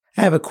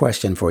I have a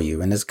question for you,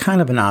 and it's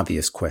kind of an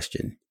obvious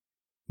question.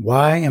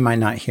 Why am I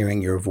not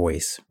hearing your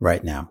voice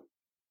right now?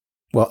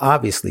 Well,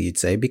 obviously, you'd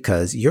say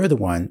because you're the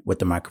one with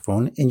the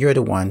microphone and you're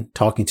the one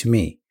talking to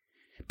me.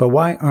 But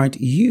why aren't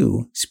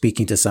you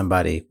speaking to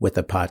somebody with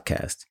a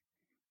podcast?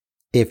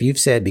 If you've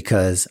said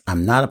because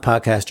I'm not a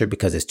podcaster,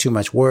 because it's too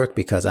much work,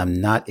 because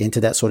I'm not into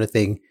that sort of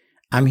thing,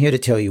 I'm here to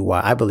tell you why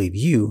I believe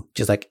you,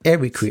 just like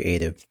every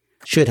creative,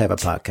 should have a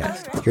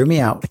podcast. Hear me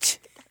out.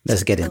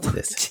 Let's get into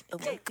this.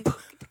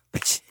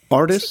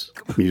 Artists,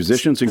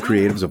 musicians, and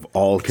creatives of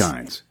all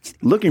kinds.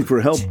 Looking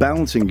for help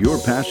balancing your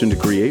passion to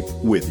create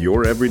with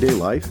your everyday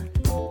life?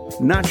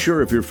 Not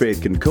sure if your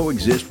faith can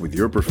coexist with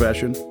your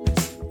profession?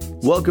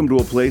 Welcome to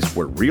a place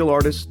where real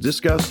artists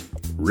discuss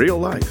real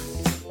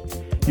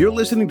life. You're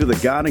listening to The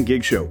God and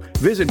Gig Show.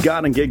 Visit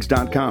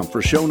godandgigs.com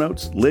for show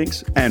notes,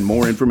 links, and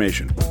more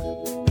information.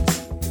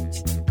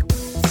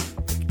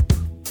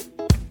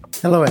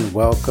 Hello and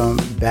welcome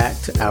back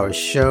to our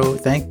show.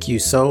 Thank you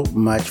so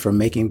much for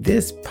making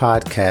this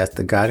podcast,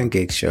 The God and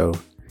Gig Show,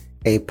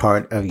 a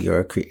part of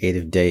your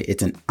creative day.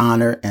 It's an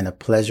honor and a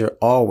pleasure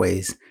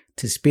always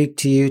to speak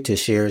to you, to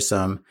share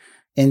some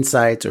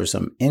insights or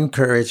some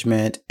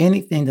encouragement,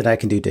 anything that I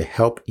can do to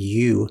help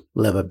you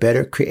live a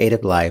better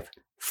creative life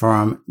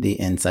from the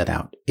inside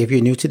out. If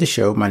you're new to the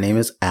show, my name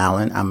is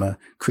Alan. I'm a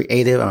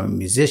creative, I'm a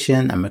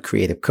musician, I'm a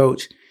creative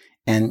coach.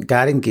 And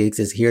God and Gigs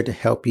is here to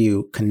help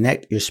you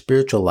connect your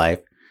spiritual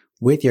life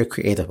with your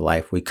creative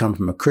life. We come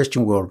from a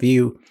Christian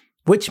worldview,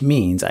 which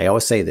means, I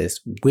always say this,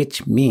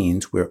 which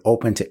means we're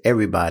open to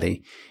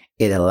everybody.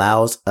 It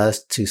allows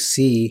us to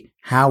see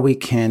how we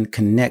can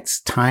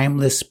connect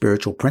timeless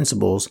spiritual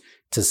principles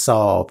to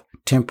solve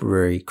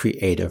temporary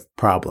creative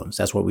problems.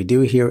 That's what we do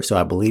here. So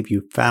I believe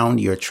you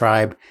found your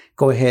tribe.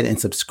 Go ahead and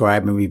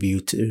subscribe and review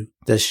to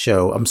the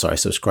show.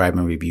 Subscribe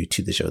and review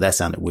to the show. That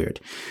sounded weird.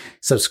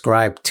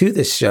 Subscribe to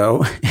the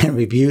show and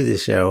review the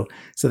show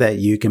so that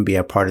you can be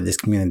a part of this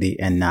community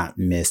and not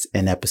miss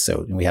an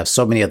episode. And we have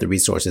so many other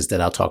resources that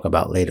I'll talk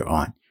about later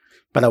on.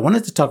 But I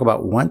wanted to talk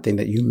about one thing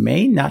that you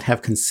may not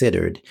have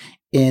considered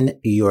in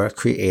your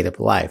creative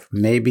life.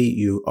 Maybe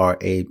you are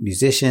a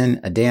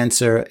musician, a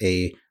dancer,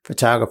 a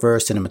photographer,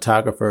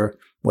 cinematographer,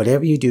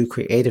 whatever you do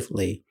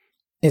creatively,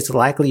 it's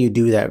likely you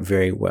do that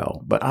very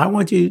well. But I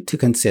want you to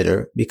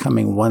consider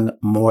becoming one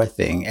more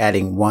thing,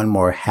 adding one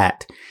more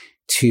hat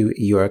to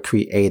your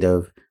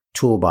creative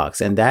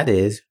toolbox, and that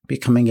is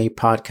becoming a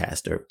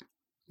podcaster.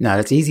 Now,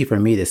 it's easy for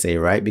me to say,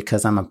 right?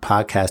 Because I'm a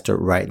podcaster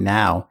right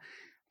now,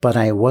 but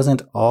I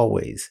wasn't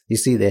always. You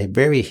see, the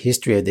very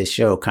history of this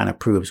show kind of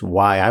proves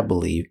why I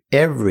believe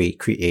every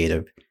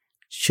creative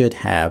should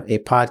have a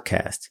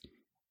podcast.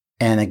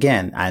 And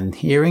again, I'm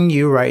hearing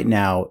you right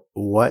now.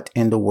 What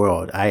in the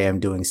world? I am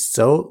doing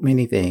so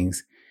many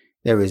things.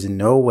 There is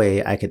no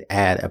way I could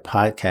add a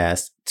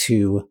podcast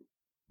to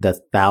the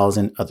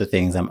 1,000 other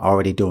things I'm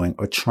already doing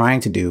or trying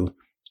to do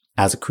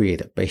as a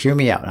creative. But hear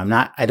me out.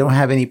 I don't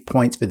have any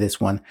points for this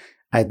one.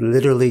 I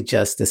literally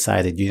just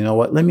decided, you know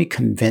what? Let me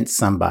convince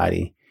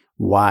somebody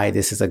why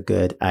this is a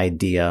good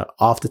idea.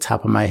 Off the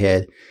top of my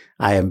head,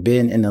 I have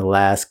been in the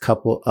last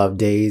couple of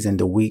days and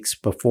the weeks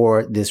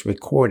before this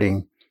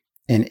recording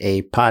in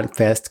a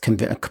podcast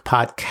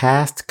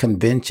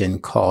convention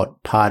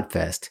called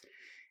Podfest.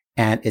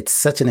 And it's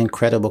such an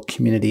incredible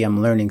community. I'm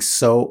learning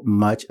so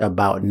much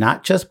about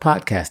not just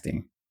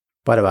podcasting,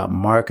 but about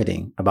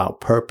marketing,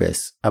 about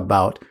purpose,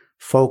 about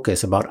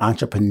focus, about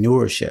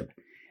entrepreneurship.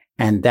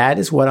 And that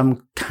is what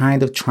I'm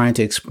kind of trying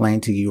to explain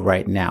to you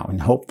right now.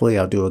 And hopefully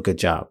I'll do a good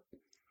job.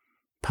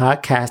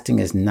 Podcasting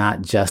is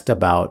not just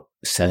about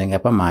setting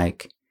up a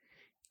mic,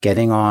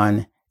 getting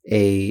on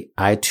a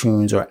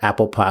iTunes or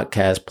Apple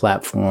podcast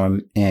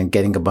platform and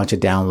getting a bunch of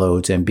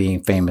downloads and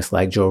being famous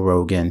like Joe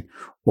Rogan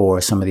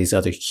or some of these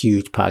other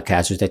huge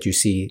podcasters that you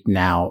see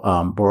now,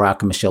 Barack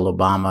and Michelle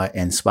Obama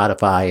and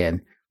Spotify,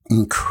 and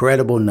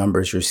incredible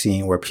numbers you're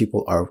seeing where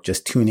people are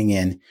just tuning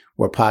in,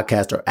 where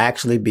podcasts are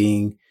actually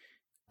being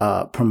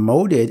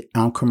promoted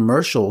on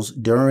commercials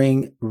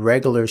during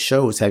regular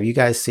shows. Have you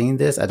guys seen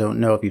this? I don't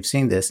know if you've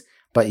seen this,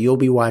 but you'll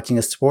be watching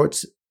a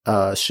sports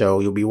show.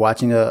 You'll be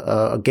watching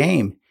a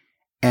game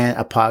and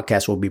a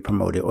podcast will be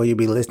promoted, or you'll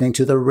be listening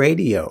to the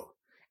radio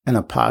and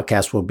a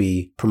podcast will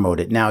be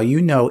promoted. Now, you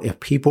know,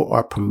 if people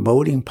are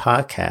promoting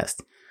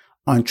podcasts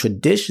on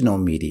traditional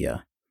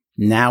media,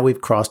 now we've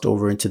crossed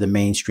over into the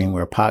mainstream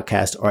where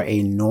podcasts are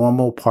a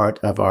normal part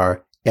of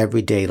our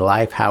everyday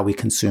life, how we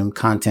consume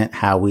content,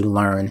 how we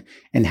learn,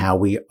 and how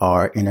we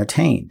are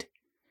entertained.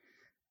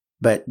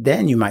 But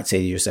then you might say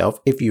to yourself,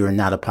 if you're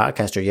not a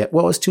podcaster yet,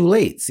 well, it's too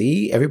late.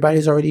 See,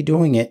 everybody's already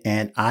doing it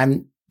and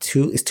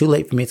it's too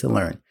late for me to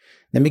learn.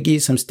 Let me give you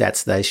some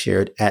stats that I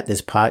shared at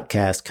this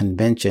podcast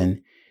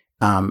convention.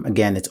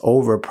 Again, it's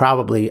over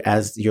probably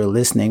as you're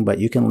listening, but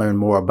you can learn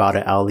more about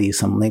it. I'll leave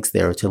some links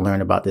there to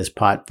learn about this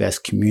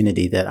Podfest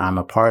community that I'm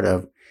a part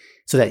of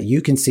so that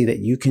you can see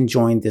that you can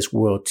join this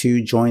world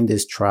too, join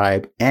this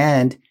tribe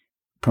and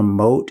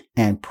promote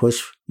and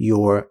push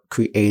your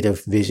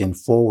creative vision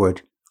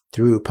forward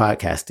through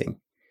podcasting.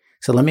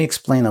 So let me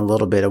explain a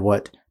little bit of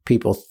what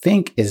people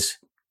think is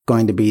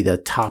going to be the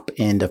top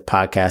end of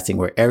podcasting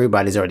where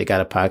everybody's already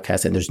got a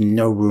podcast and there's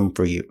no room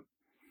for you.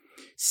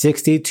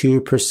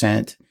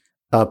 62%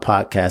 of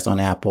podcasts on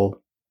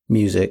Apple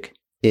Music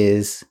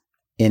is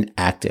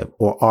inactive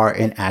or are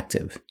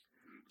inactive.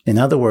 In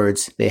other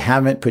words, they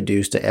haven't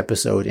produced an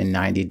episode in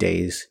 90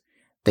 days.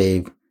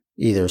 They've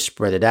either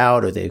spread it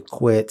out or they've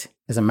quit.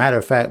 As a matter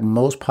of fact,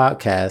 most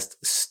podcasts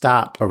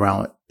stop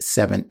around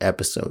 7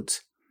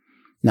 episodes.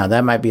 Now,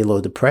 that might be a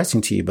little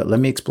depressing to you, but let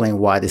me explain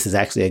why this is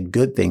actually a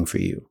good thing for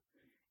you.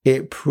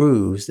 It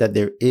proves that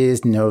there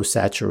is no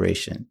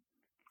saturation.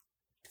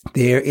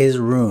 There is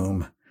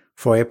room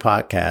for a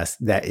podcast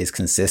that is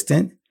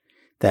consistent,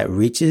 that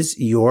reaches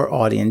your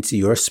audience,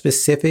 your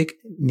specific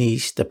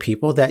niche, the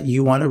people that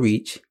you want to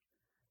reach,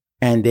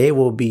 and they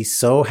will be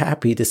so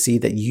happy to see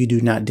that you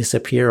do not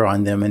disappear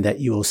on them and that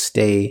you will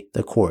stay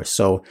the course.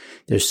 So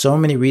there's so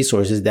many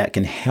resources that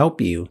can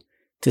help you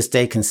to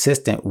stay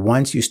consistent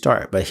once you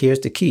start. But here's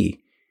the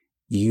key.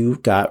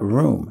 You've got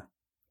room.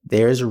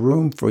 There's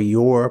room for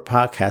your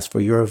podcast, for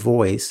your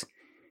voice.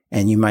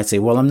 And you might say,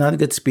 well, I'm not a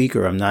good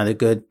speaker. I'm not a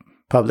good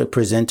public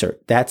presenter.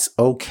 That's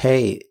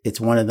okay.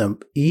 It's one of the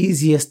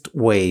easiest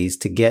ways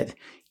to get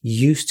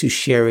used to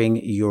sharing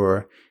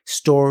your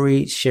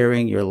story,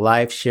 sharing your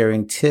life,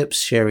 sharing tips,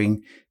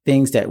 sharing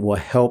things that will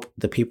help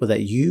the people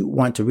that you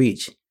want to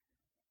reach,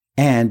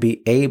 and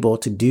be able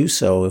to do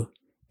so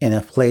in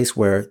a place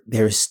where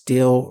there's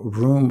still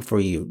room for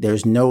you.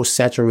 There's no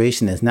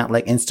saturation. It's not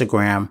like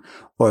Instagram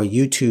or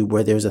YouTube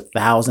where there's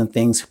 1,000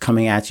 things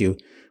coming at you.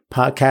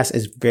 Podcast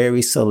is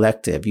very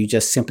selective. You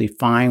just simply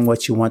find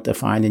what you want to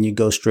find and you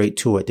go straight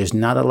to it. There's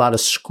not a lot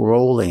of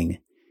scrolling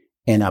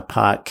in a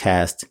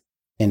podcast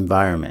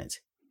environment.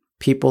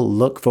 People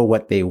look for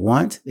what they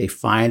want, they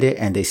find it,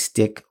 and they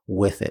stick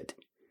with it.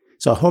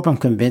 So I hope I'm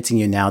convincing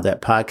you now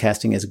that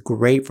podcasting is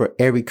great for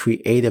every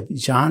creative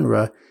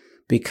genre,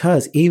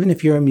 because even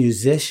if you're a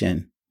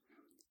musician,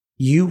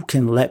 you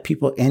can let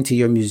people into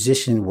your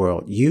musician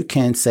world. You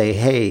can say,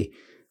 hey,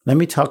 let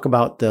me talk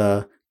about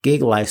the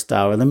gig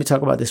lifestyle, or let me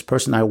talk about this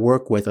person I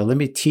work with, or let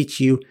me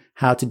teach you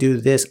how to do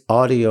this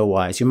audio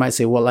wise. You might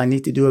say, well, I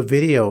need to do a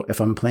video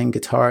if I'm playing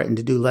guitar and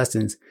to do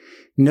lessons.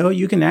 No,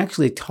 you can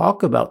actually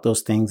talk about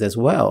those things as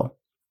well.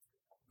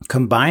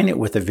 Combine it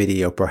with a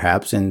video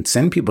perhaps and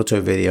send people to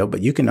a video,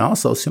 but you can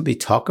also simply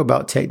talk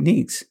about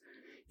techniques.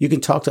 You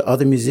can talk to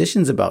other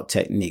musicians about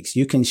techniques.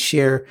 You can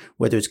share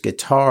whether it's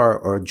guitar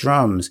or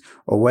drums,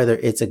 or whether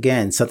it's,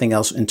 again, something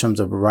else in terms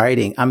of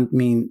writing. I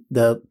mean,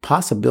 the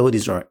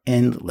possibilities are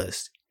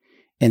endless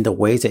in the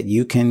ways that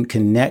you can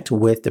connect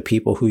with the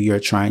people who you're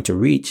trying to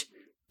reach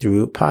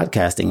through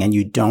podcasting. And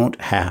you don't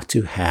have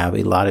to have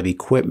a lot of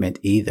equipment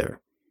either.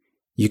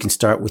 You can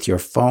start with your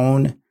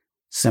phone,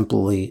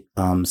 simply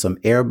some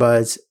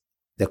earbuds.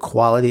 The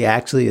quality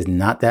actually is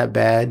not that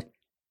bad,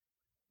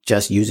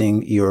 just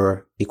using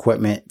your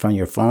equipment from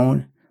your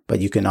phone. But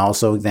you can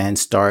also then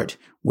start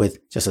with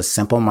just a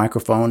simple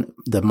microphone.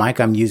 The mic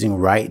I'm using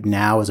right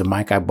now is a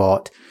mic I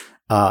bought,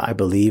 I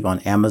believe, on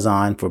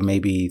Amazon for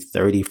maybe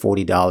 $30,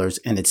 $40.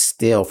 And it's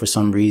still, for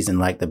some reason,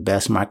 like the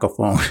best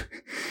microphone.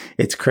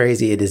 It's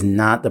crazy. It is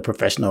not the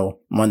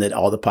professional one that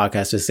all the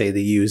podcasters say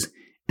they use.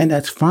 And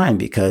that's fine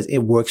because it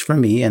works for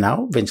me, and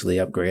I'll eventually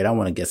upgrade. I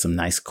want to get some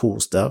nice, cool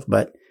stuff.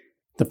 But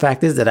the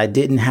fact is that I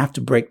didn't have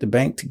to break the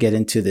bank to get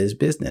into this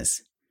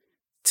business,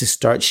 to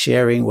start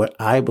sharing what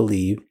I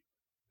believe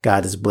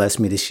God has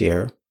blessed me to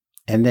share,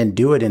 and then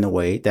do it in a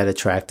way that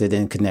attracted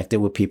and connected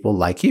with people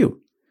like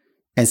you.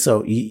 And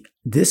so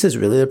this is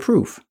really the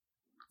proof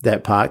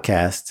that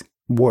podcasts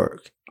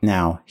work.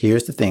 Now,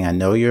 here's the thing. I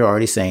know you're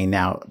already saying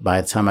now,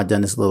 by the time I've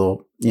done this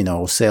little,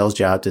 sales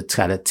job to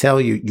try to tell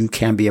you, you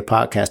can be a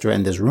podcaster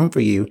and there's room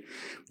for you.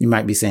 You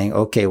might be saying,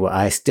 okay, well,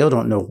 I still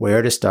don't know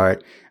where to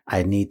start.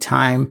 I need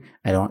time.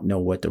 I don't know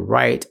what to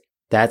write.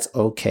 That's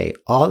okay.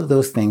 All of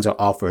those things are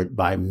offered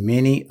by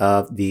many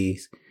of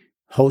these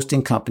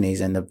hosting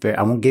companies. And I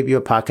won't give you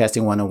a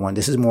podcasting 101.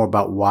 This is more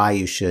about why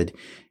you should.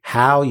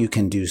 How you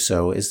can do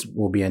so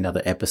will be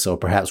another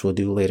episode. Perhaps we'll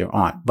do later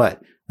on.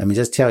 But let me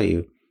just tell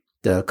you,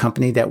 the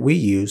company that we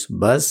use,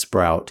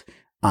 Buzzsprout,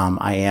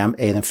 I am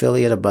an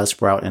affiliate of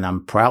Buzzsprout, and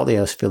I'm proudly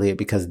an affiliate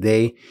because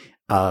they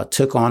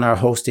took on our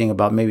hosting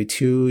about maybe a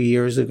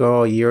year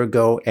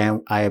ago,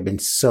 and I have been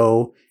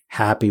so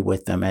happy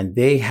with them. And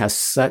they have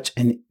such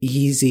an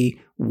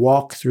easy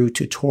walkthrough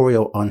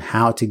tutorial on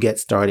how to get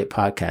started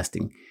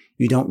podcasting.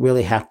 You don't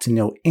really have to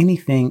know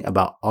anything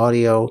about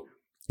audio.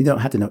 You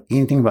don't have to know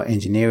anything about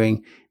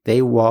engineering.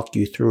 They walk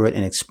you through it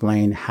and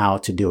explain how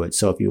to do it.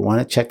 So if you want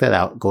to check that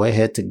out, go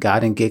ahead to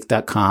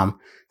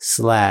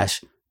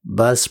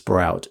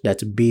godandgigs.com/Buzzsprout.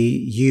 That's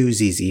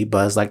Buzz,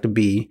 buzz like the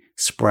bee,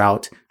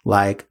 sprout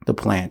like the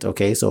plant.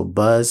 Okay. So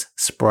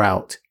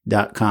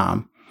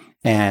buzzsprout.com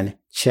and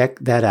check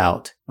that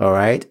out. All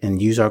right. And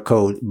use our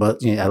code.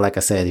 But like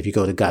I said, if you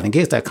go to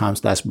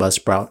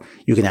godandgigs.com/Buzzsprout,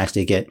 you can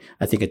actually get,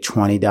 I think, a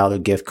 $20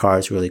 gift card.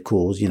 It's really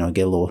cool. Get a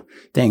little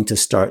thing to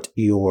start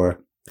your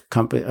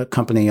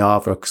company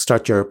off, or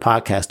start your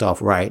podcast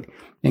off right,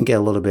 and get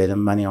a little bit of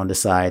money on the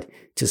side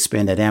to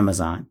spend at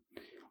Amazon.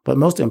 But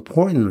most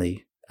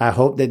importantly, I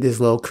hope that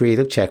this little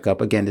creative checkup,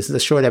 again, this is a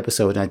short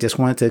episode, and I just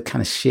wanted to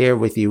kind of share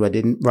with you. I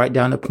didn't write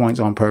down the points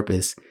on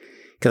purpose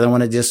because I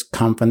want to just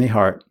come from the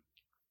heart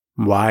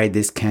why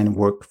this can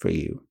work for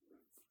you.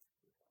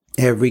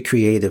 Every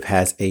creative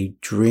has a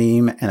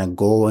dream and a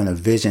goal and a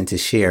vision to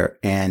share.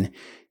 And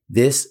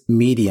this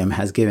medium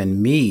has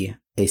given me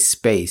a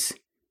space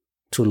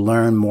to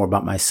learn more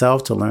about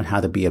myself, to learn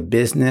how to be a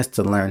business,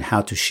 to learn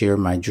how to share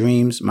my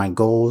dreams, my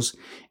goals,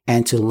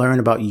 and to learn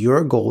about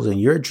your goals and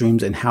your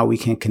dreams and how we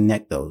can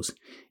connect those.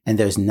 And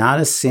there's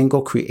not a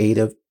single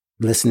creative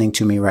listening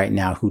to me right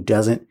now who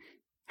doesn't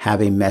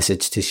have a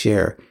message to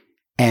share.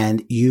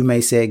 And you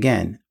may say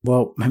again,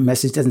 well, my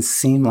message doesn't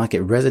seem like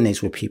it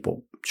resonates with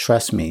people.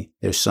 Trust me,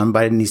 there's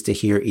somebody that needs to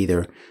hear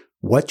either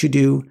what you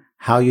do,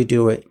 how you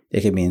do it. They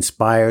can be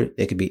inspired,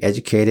 they could be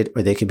educated,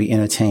 or they could be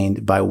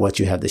entertained by what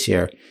you have to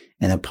share.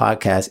 And a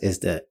podcast is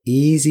the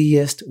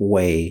easiest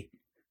way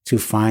to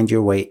find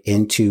your way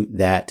into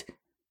that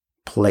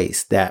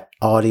place, that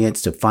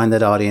audience, to find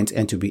that audience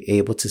and to be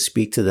able to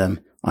speak to them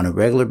on a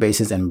regular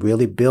basis and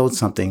really build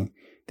something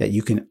that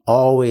you can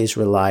always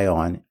rely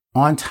on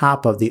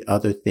top of the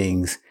other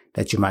things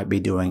that you might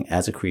be doing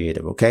as a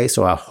creative. Okay.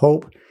 So I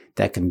hope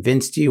that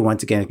convinced you.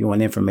 Once again, if you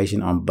want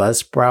information on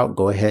Buzzsprout,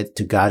 go ahead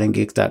to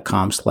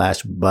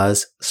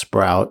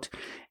godandgigs.com/Buzzsprout,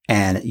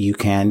 and you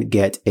can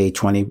get a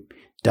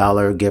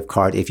 $20 gift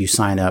card if you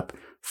sign up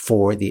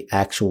for the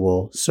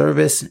actual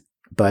service.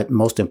 But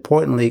most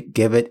importantly,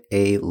 give it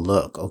a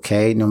look.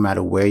 Okay. No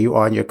matter where you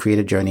are in your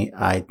creative journey,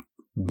 I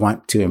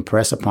want to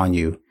impress upon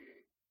you.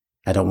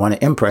 I don't want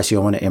to impress you.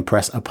 I want to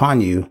impress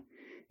upon you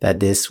that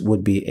this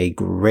would be a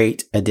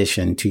great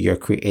addition to your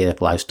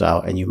creative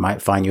lifestyle. And you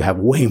might find you have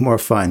way more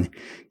fun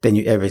than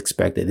you ever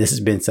expected. This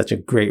has been such a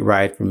great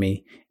ride for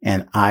me,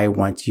 and I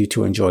want you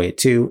to enjoy it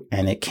too.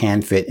 And it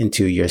can fit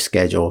into your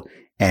schedule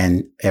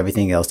and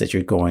everything else that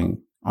you're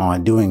going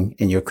on doing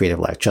in your creative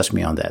life. Trust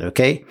me on that.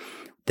 Okay.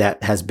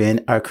 That has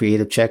been our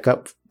creative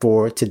checkup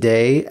for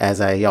today. As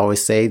I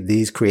always say,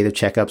 these creative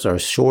checkups are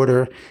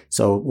shorter.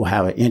 So we'll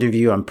have an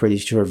interview, I'm pretty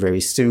sure,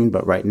 very soon.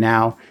 But right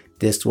now,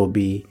 this will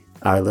be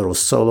our little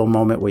solo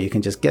moment where you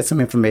can just get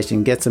some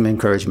information, get some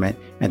encouragement,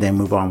 and then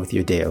move on with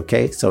your day.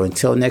 Okay. So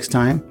until next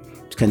time,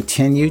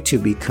 continue to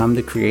become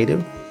the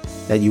creative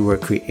that you were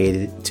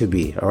created to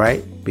be. All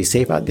right. Be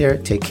safe out there.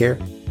 Take care.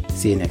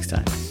 See you next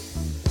time.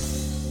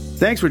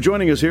 Thanks for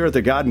joining us here at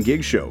the God and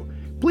Gigs Show.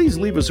 Please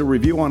leave us a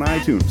review on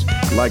iTunes,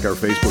 like our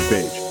Facebook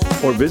page,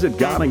 or visit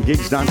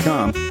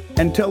godandgigs.com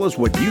and tell us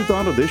what you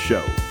thought of this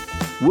show.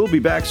 We'll be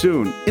back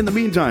soon. In the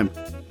meantime,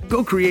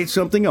 go create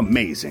something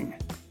amazing.